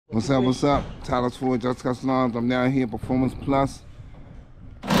What's up, what's up? Tyler's Ford, Just Customs. I'm down here at Performance Plus.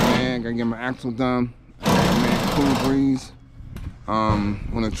 Man, gotta get my axle done. Man, Cool Breeze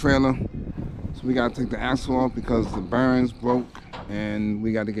on the trailer. So we gotta take the axle off because the bearings broke and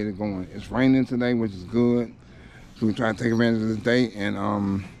we gotta get it going. It's raining today, which is good. So we try to take advantage of this day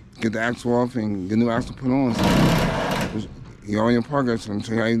and get the axle off and get a new axle put on. So you're on your progress, so I'm gonna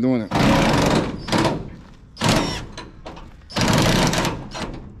show you how you're doing it.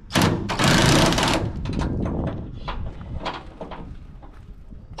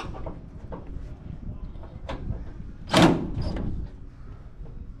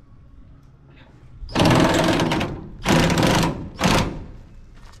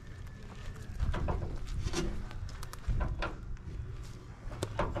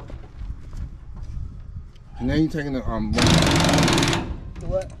 And then you're taking the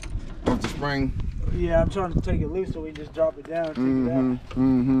what? Off the spring. Yeah, I'm trying to take it loose so we just drop it down.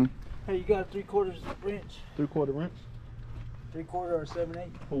 Hey, you got a 3/4 wrench? 3/4 wrench? 3/4 or 7/8?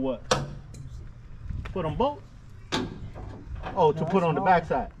 For what? Put on both? Oh, No, to put on the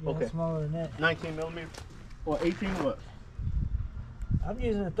backside. Yeah, okay. Smaller than that. 19 millimeters or 18 what? I'm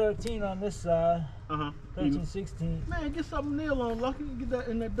using a 13 on this side. 13, 16. Man, get something nail on, Lucky. Get that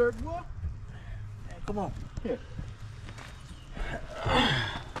in that dirt, boy. Hey, come on. Here.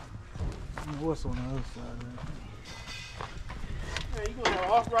 What's on the other side? Yeah, you gonna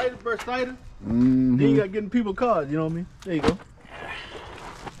have off-rider, burst-sider. Then you got getting people cars, you know what I mean? There you go.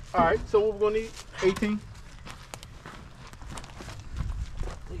 All right, so what we're gonna need? 18.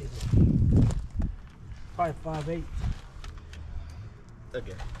 Look at this. Probably 5/8.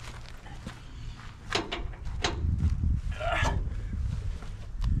 Okay.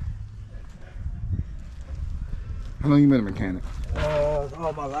 How long you been a mechanic?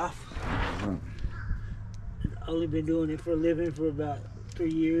 All my life. I've only been doing it for a living for about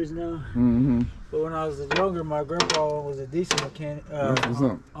 3 years now. But when I was younger, my grandpa was a diesel mechanic. What's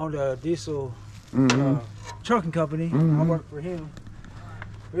up? Owned a diesel trucking company. I worked for him.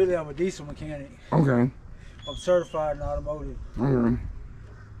 Really, I'm a diesel mechanic. Okay. I'm certified in automotive. Okay.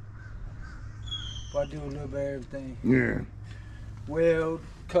 But I do a little bit of everything. Yeah. Weld,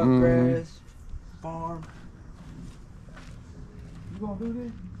 cut grass, farm. You gonna do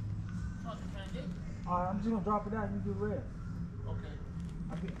this? Alright, I'm just gonna drop it out and you do the rest. Okay.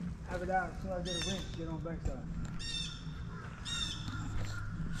 I'll have it out as soon as I get a wrench, get on the backside.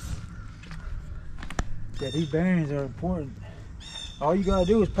 Yeah, these bearings are important. All you gotta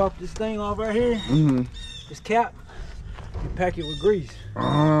do is pop this thing off right here, this cap, and pack it with grease.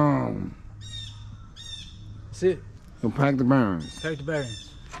 That's it. So pack the bearings. Pack the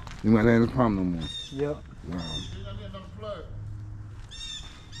bearings. You might have this problem no more. Yep. Wow.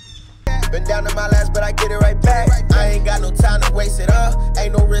 Been down to my last, but I get it right back. I ain't got no time to waste it all.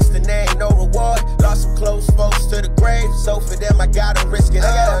 Ain't no risk.